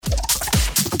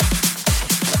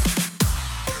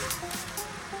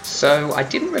So I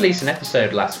didn't release an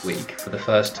episode last week for the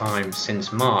first time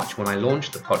since March when I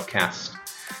launched the podcast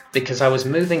because I was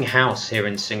moving house here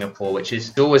in Singapore, which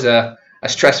is always a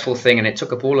stressful thing, and it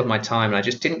took up all of my time, and I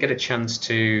just didn't get a chance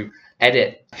to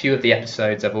edit a few of the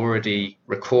episodes I've already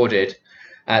recorded.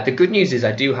 The good news is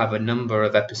I do have a number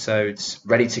of episodes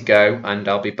ready to go, and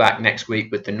I'll be back next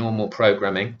week with the normal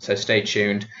programming, so stay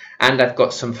tuned. And I've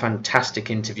got some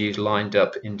fantastic interviews lined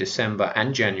up in December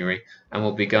and January, and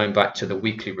we'll be going back to the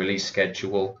weekly release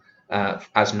schedule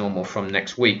as normal from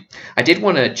next week. I did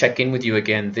want to check in with you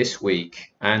again this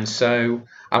week, and so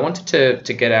I wanted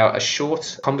to get out a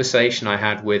short conversation I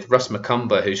had with Russ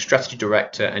McCumber, who's Strategy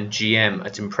Director and GM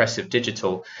at Impressive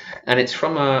Digital, and it's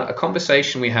from a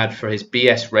conversation we had for his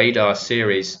BS Radar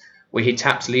series, where he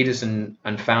taps leaders and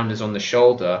founders on the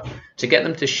shoulder to get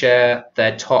them to share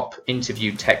their top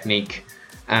interview technique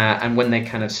and when they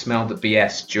kind of smell the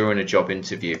BS during a job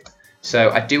interview.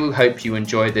 So I do hope you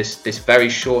enjoy this very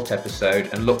short episode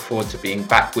and look forward to being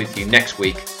back with you next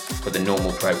week for the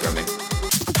normal programming.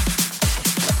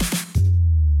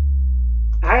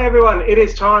 Hey everyone, it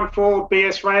is time for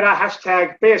BS Radar,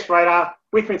 hashtag BS Radar.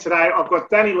 With me today, I've got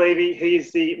Danny Levy. He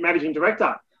is the Managing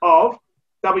Director of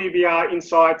WBR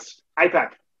Insights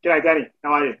APAC. G'day Danny,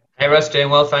 how are you? Hey Russ,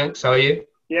 doing well, thanks. How are you?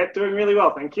 Yeah, doing really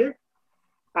well, thank you.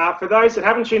 For those that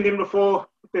haven't tuned in before,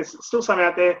 there's still some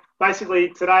out there. Basically,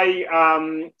 today,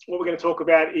 what we're going to talk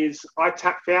about is I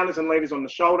tap founders and leaders on the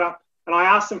shoulder, and I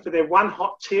ask them for their one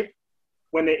hot tip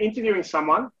when they're interviewing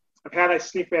someone of how they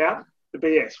sniff out the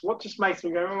BS. What just makes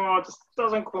them go, oh, it just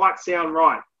doesn't quite sound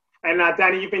right. And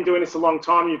Danny, you've been doing this a long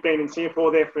time. You've been in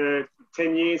Singapore there for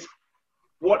 10 years.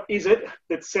 What is it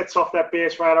that sets off that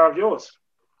BS radar of yours?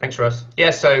 Thanks, Russ.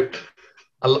 Yeah, so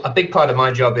a big part of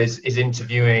my job is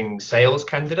interviewing sales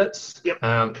candidates. Yep.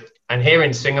 And here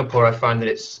in Singapore, I find that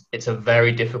it's a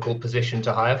very difficult position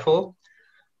to hire for.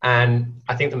 And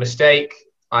I think the mistake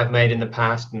I've made in the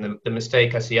past, and the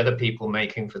mistake I see other people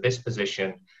making for this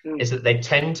position, is that they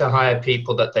tend to hire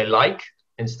people that they like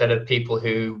instead of people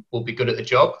who will be good at the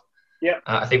job. Yeah.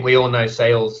 I think we all know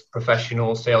sales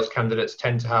professionals, sales candidates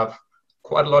tend to have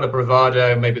quite a lot of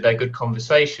bravado. Maybe they're good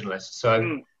conversationalists. So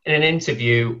in an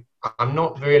interview, I'm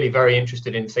not really very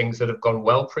interested in things that have gone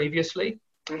well previously.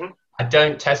 Mm-hmm. I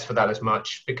don't test for that as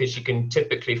much because you can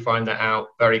typically find that out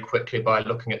very quickly by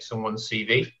looking at someone's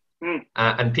CV.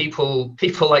 And people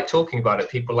like talking about it.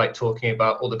 People like talking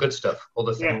about all the good stuff, all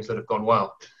the things that have gone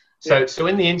well. So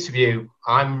in the interview,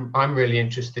 I'm really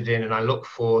interested in, and I look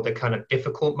for the kind of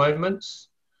difficult moments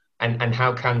and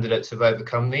how candidates have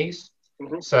overcome these.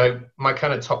 Mm-hmm. So my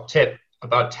kind of top tip,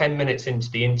 about 10 minutes into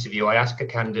the interview, I ask a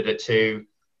candidate to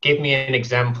give me an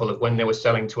example of when they were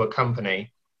selling to a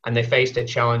company and they faced a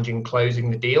challenge in closing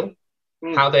the deal,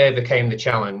 how they overcame the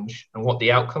challenge and what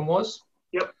the outcome was.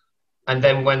 Yep. And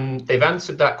then when they've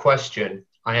answered that question,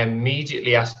 I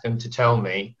immediately ask them to tell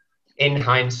me, in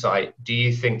hindsight, do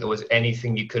you think there was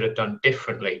anything you could have done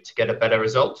differently to get a better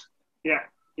result? Yeah.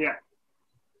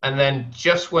 And then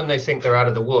just when they think they're out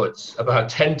of the woods, about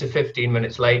 10 to 15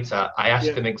 minutes later, I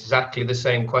ask them exactly the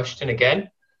same question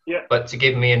again, but to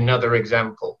give me another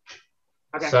example.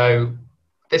 Okay. So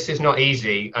this is not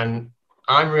easy, and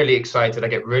I'm really excited. I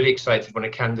get really excited when a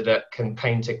candidate can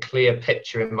paint a clear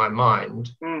picture in my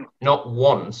mind, not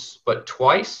once, but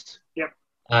twice,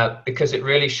 because it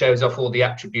really shows off all the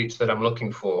attributes that I'm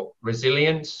looking for.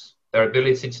 Resilience, their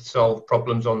ability to solve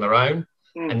problems on their own,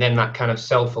 and then that kind of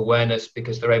self-awareness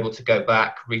because they're able to go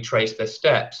back, retrace their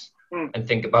steps, and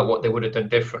think about what they would have done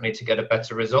differently to get a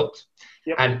better result.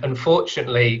 Yep. And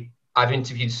unfortunately, I've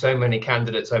interviewed so many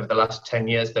candidates over the last 10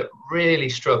 years that really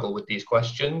struggle with these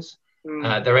questions.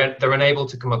 They're unable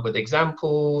to come up with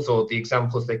examples, or the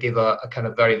examples they give are kind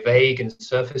of very vague and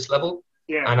surface level.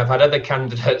 Yeah. And I've had other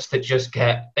candidates that just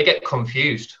get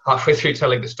confused halfway through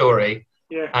telling the story.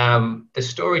 Yeah. The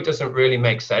story doesn't really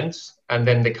make sense, and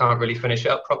then they can't really finish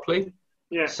it up properly.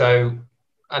 Yeah. So,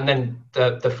 and then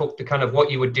the kind of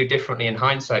what you would do differently in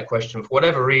hindsight question, for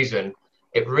whatever reason,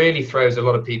 it really throws a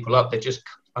lot of people off. They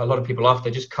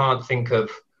just can't think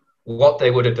of what they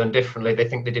would have done differently. They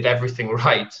think they did everything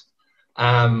right.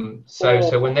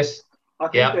 So when this, I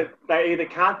think that they either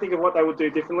can't think of what they would do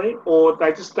differently, or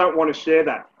they just don't want to share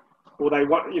that, or they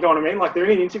want, you know what I mean? Like they're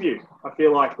in an interview. I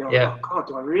feel like, they're like, oh God,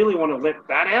 do I really want to let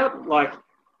that out? Like,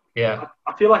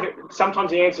 I feel like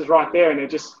sometimes the answer's right there, and they're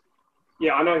just,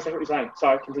 I know exactly what you're saying.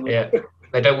 So continue. Yeah,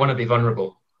 they don't want to be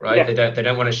vulnerable, right? Yeah. They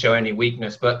don't want to show any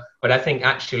weakness, but I think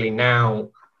actually now,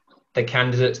 the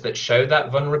candidates that show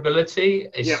that vulnerability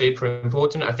is super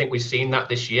important. I think we've seen that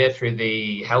this year through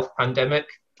the health pandemic.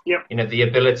 Yep. You know, the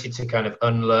ability to kind of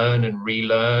unlearn and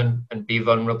relearn and be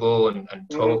vulnerable and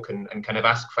talk and kind of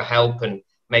ask for help and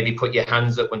maybe put your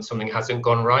hands up when something hasn't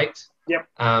gone right. Yep.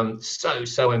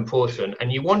 So important.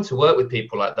 And you want to work with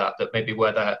people like that maybe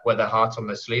wear their heart on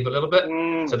their sleeve a little bit.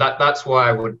 So that's why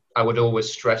I would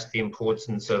always stress the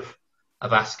importance of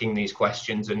asking these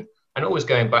questions and always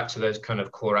going back to those kind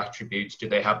of core attributes. Do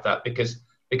they have that?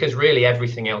 Because really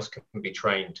everything else can be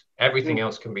trained. Everything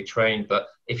else can be trained. But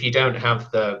if you don't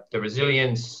have the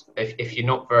resilience, if you're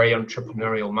not very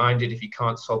entrepreneurial minded, if you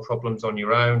can't solve problems on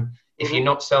your own, if you're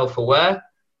not self-aware,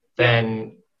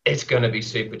 then it's going to be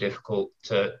super difficult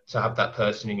to have that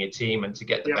person in your team and to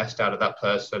get the best out of that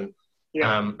person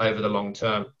over the long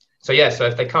term. So so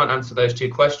if they can't answer those two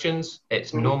questions,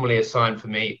 it's normally a sign for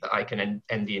me that I can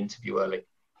end the interview early.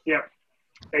 Yeah,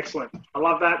 excellent. I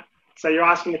love that. So you're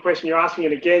asking the question, you're asking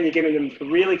it again, you're getting them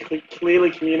to really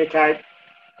clearly communicate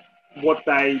what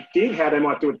they did, how they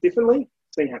might do it differently,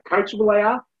 seeing how coachable they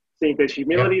are, seeing if there's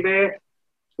humility there.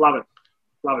 Love it.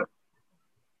 Love it.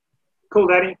 Cool,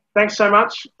 Danny. Thanks so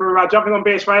much for jumping on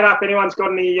BS Radar. If anyone's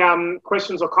got any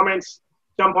questions or comments,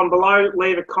 jump on below,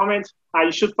 leave a comment.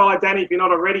 You should follow Danny if you're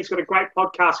not already. He's got a great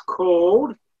podcast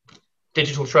called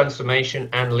Digital Transformation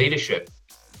and Leadership.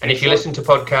 And if you listen to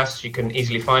podcasts, you can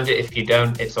easily find it. If you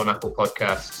don't, it's on Apple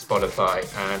Podcasts, Spotify,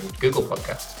 and Google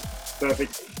Podcasts.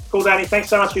 Perfect. Cool, Danny. Thanks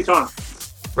so much for your time.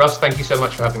 Russ, thank you so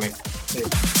much for having me.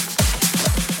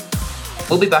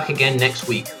 We'll be back again next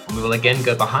week, and we will again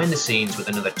go behind the scenes with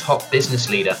another top business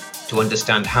leader to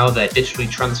understand how they're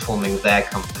digitally transforming their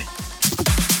company.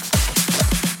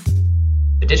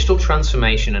 The Digital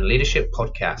Transformation and Leadership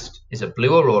Podcast is a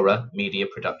Blue Aurora media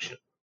production.